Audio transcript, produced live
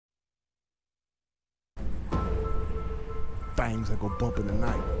things that go bump in the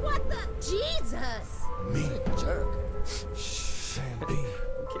night. What the? Jesus! Me? Jerk. Sam B.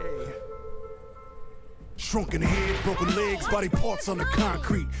 Okay. Shrunken head, broken legs, body parts on the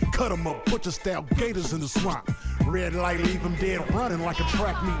concrete. Cut them up, butcher style gators in the swamp. Red light, leave them dead, running like a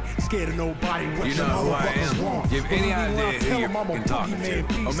track meet. Scared of nobody. You know who I am? Do you have any idea who you're fucking talking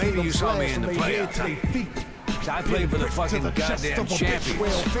to? Or maybe you saw me in the playoffs. I played for the fucking goddamn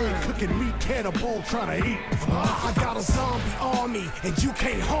champions. Cooking meat, cannibal trying to eat. I got a zombie army, and you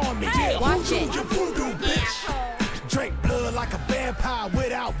can't harm me. Hey, watch it. You voodoo, bitch. Drink blood like a vampire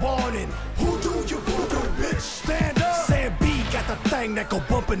without warning. Who do you voodoo, bitch? Stand up. Sam B got the thing that go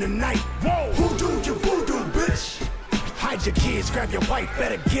bump in the night. Whoa. Who do you voodoo, bitch? Hide your kids, grab your wife,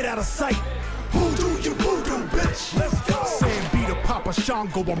 better get out of sight. Who do you voodoo, bitch? Let's go. Sam B to Papa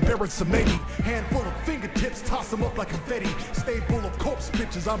Shango, I'm buried some 80. Handful of fingertips, toss them up like confetti. Stay full of corpse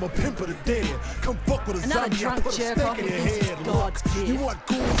bitches, I'm a pimp of the dead. Come fuck with a Another zombie, I drunk put a jerk stick off in your against head. God's Look, gift. you want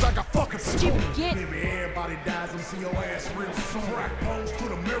ghouls, I got fucking Stupid git. Maybe everybody dies, I'm see your ass real soon. Rack bones to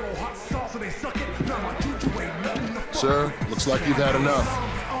the mirror, hot sauce, and they suck it. Now my juju ain't nothing to fuck. Sir, looks like you've had enough.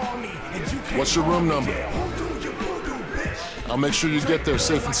 What's your room number? I'll make sure you get there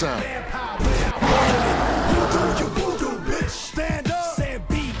safe and sound. Stand up. Sam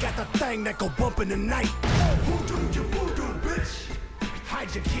B got the thing that go bump in the night. Who do you voodoo, bitch?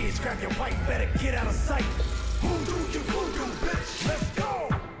 Hide your kids, grab your wife, better get out of sight. Who do you voodoo, bitch? Let's go.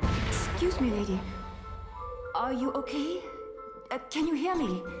 Excuse me, lady. Are you okay? Can you hear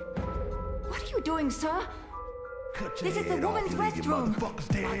me? What are you doing, sir? This is the woman's restroom.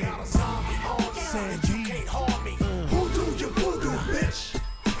 Sam B can't harm me. Who do you voodoo, bitch?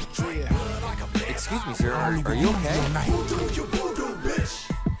 Excuse me, sir. Are you okay? Who do you voodoo,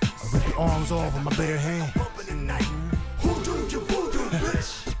 bitch? I rip your arms off with my bare hand. Who do you voodoo,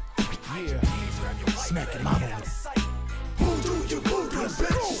 bitch? Yeah. Smack your mama with it. Who do you voodoo,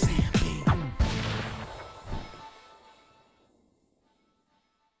 bitch?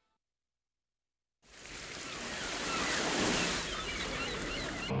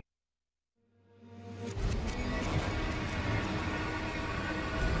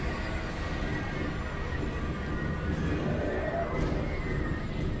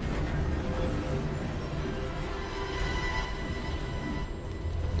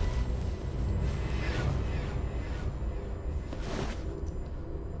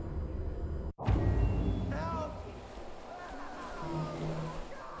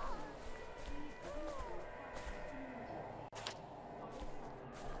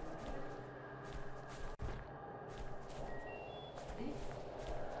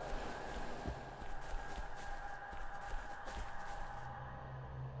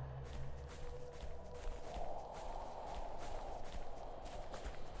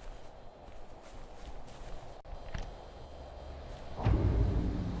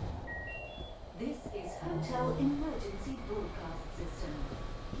 This is Hotel Emergency Broadcast System.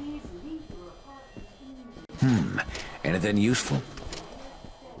 Please leave your apartment immediately. Anything useful?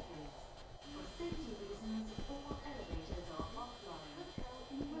 For safety reasons, all elevators are offline. Hotel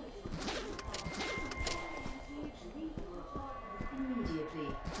Emergency Broadcast System. Please leave your apartment immediately.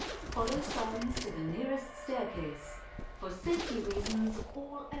 Follow signs to the nearest staircase. For safety reasons,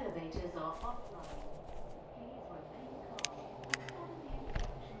 all elevators are offline. Please remain calm and follow the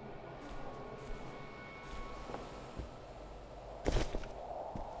instructions.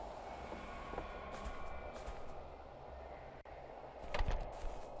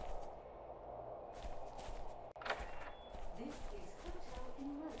 This is Hotel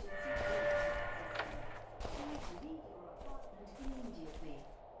Emergency Broadcast System. Please leave your apartment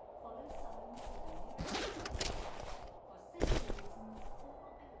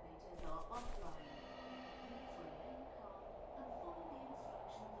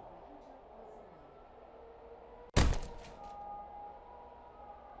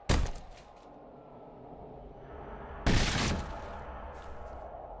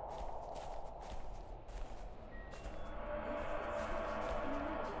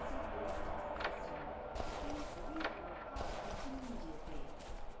immediately.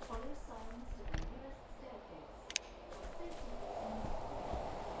 Follow signs to the nearest exit. For safety reasons, all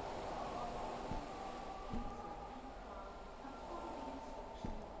elevators are offline. Please remain calm and follow the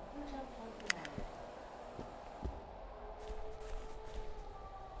instructions of the hotel personnel.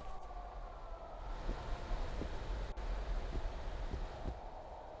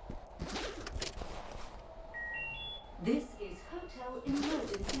 This is Hotel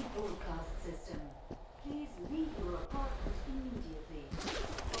Emergency Broadcast System. Please leave your apartment immediately.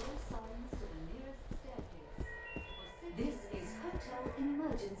 Follow signs to the nearest staircase. This is Hotel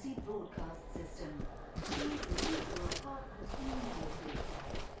Emergency Broadcast System. Please leave your apartment immediately.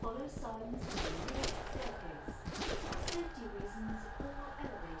 Follow signs to the nearest staircase. For safety reasons, all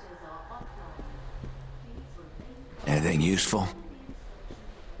elevators are offline. Please remain calm. Anything useful?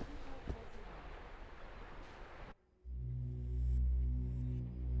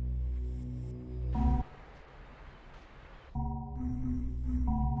 Follow the instructions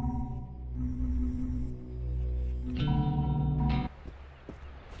of the hotel personnel.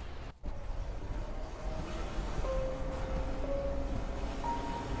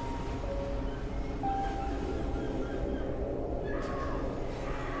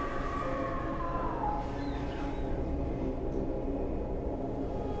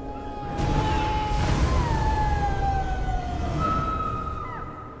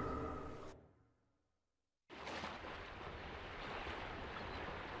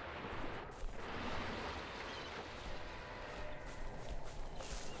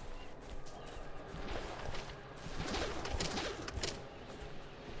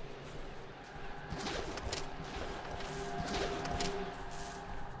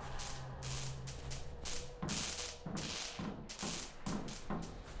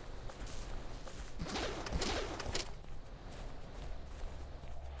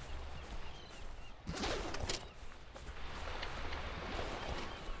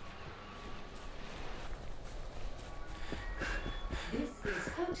 This is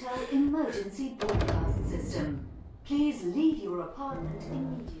Hotel Emergency Broadcast System. Please leave your apartment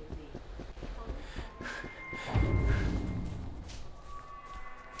immediately.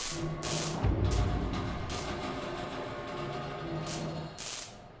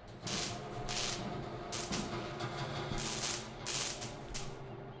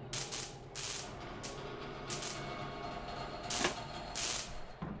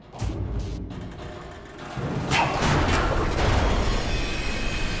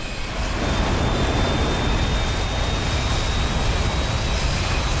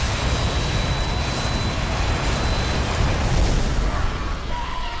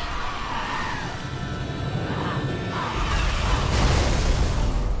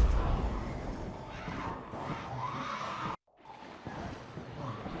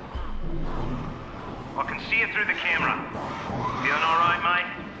 I can see it through the camera. Feeling alright, mate?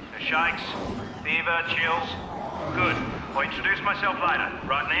 No shakes? Fever? Chills? Good. I'll introduce myself later.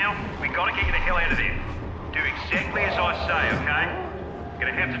 Right now, we gotta get you the hell out of there. Do exactly as I say, okay? You're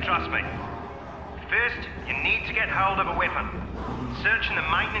gonna have to trust me. First, you need to get hold of a weapon. Search in the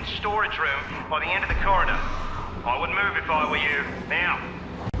maintenance storage room by the end of the corridor. I would move if I were you. Now.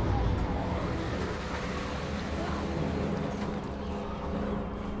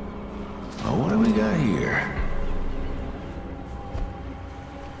 Oh, what do we got here?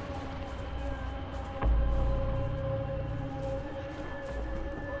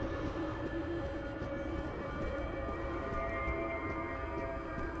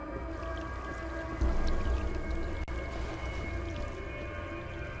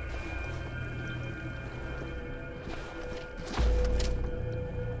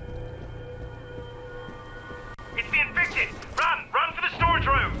 It's the infected! Run! Run for the storage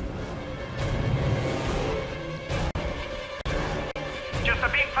room! Just a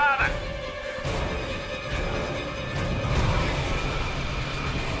bit farther.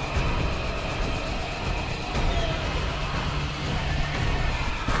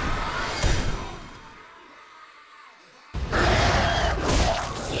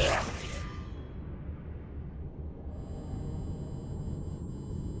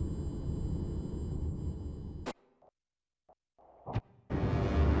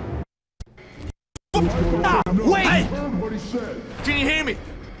 Wait! Hey! Can you hear me?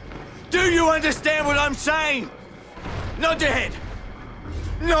 Do you understand what I'm saying? Nod your head.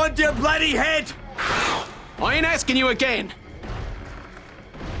 Nod your bloody head! I ain't asking you again.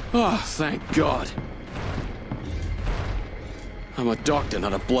 Oh, thank God. I'm a doctor,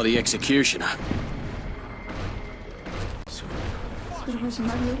 not a bloody executioner.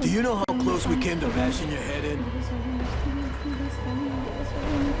 Do you know how close we came to bashing your head in?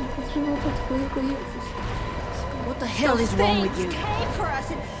 What the hell is wrong with you?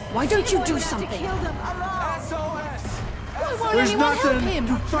 Why don't you do something? Why won't There's anyone help nothing him?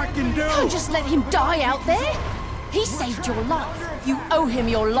 to fucking do! Don't just let him die out there. He saved your life. You owe him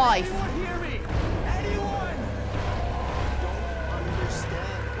your life.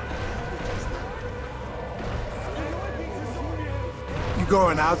 You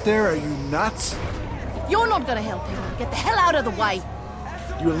going out there? Are you nuts? You're not gonna help him. Get the hell out of the way.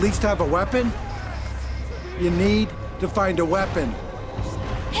 You at least have a weapon? You need to find a weapon.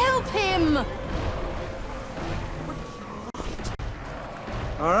 Help him!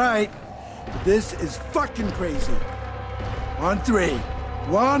 All right. This is fucking crazy. On three.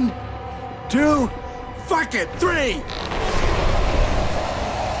 1, 2, fuck it, 3!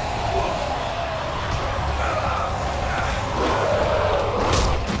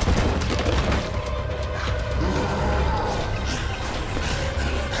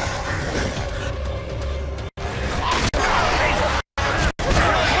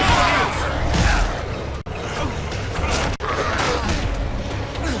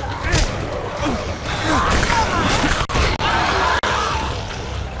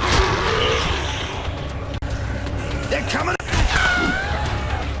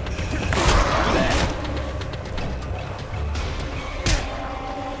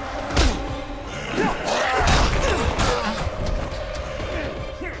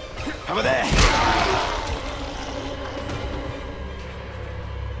 Over there.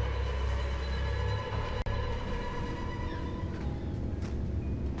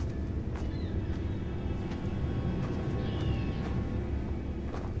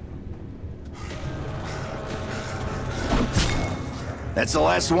 That's the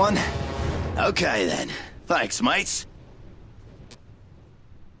last one? Okay then. Thanks, mates.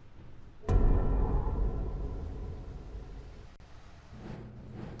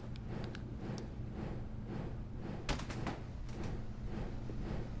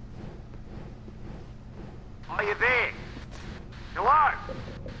 Are you there? Hello?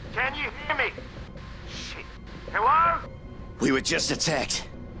 Can you hear me? Shit. Hello? We were just attacked.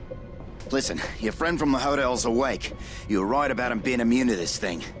 Listen, your friend from the hotel's awake. You were right about him being immune to this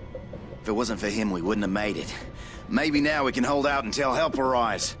thing. If it wasn't for him, we wouldn't have made it. Maybe now we can hold out until help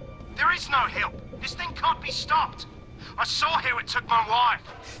arrives. There is no help. This thing can't be stopped. I saw how it took my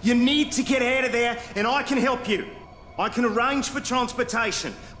wife. You need to get out of there, and I can help you. I can arrange for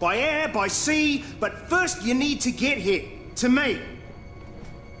transportation, by air, by sea, but first you need to get here, to me.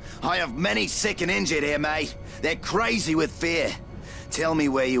 I have many sick and injured here, mate. They're crazy with fear. Tell me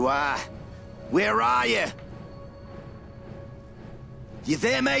where you are. Where are you? You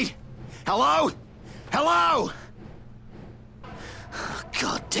there, mate? Hello? Hello? Oh,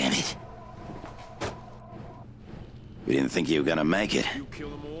 God damn it. We didn't think you were gonna make it. You kill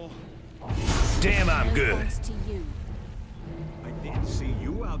them all? Damn, I'm good. Thanks to you. I didn't see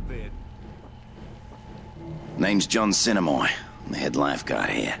you out there. Name's John Sinnemoy. I'm the head lifeguard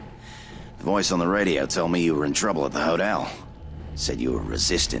here. The voice on the radio told me you were in trouble at the hotel. Said you were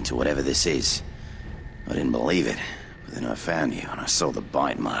resistant to whatever this is. I didn't believe it, but then I found you and I saw the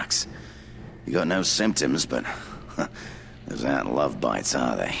bite marks. You got no symptoms, but those aren't love bites,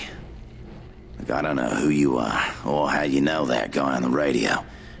 are they? Look, I don't know who you are, or how you know that guy on the radio,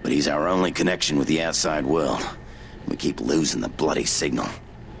 but he's our only connection with the outside world. We keep losing the bloody signal.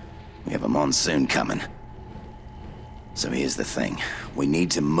 We have a monsoon coming. So here's the thing. We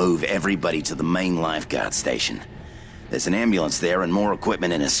need to move everybody to the main lifeguard station. There's an ambulance there and more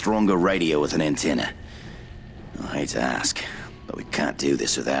equipment and a stronger radio with an antenna. I hate to ask, but we can't do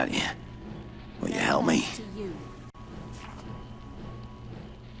this without you. Will you help me? Thanks to you.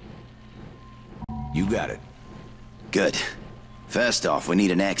 You got it. Good. First off, we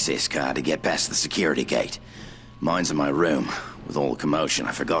need an access card to get past the security gate. Mine's in my room. With all the commotion,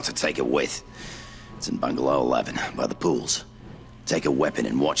 I forgot to take it with. It's in Bungalow 11, by the pools. Take a weapon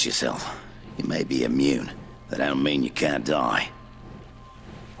and watch yourself. You may be immune. That don't mean you can't die.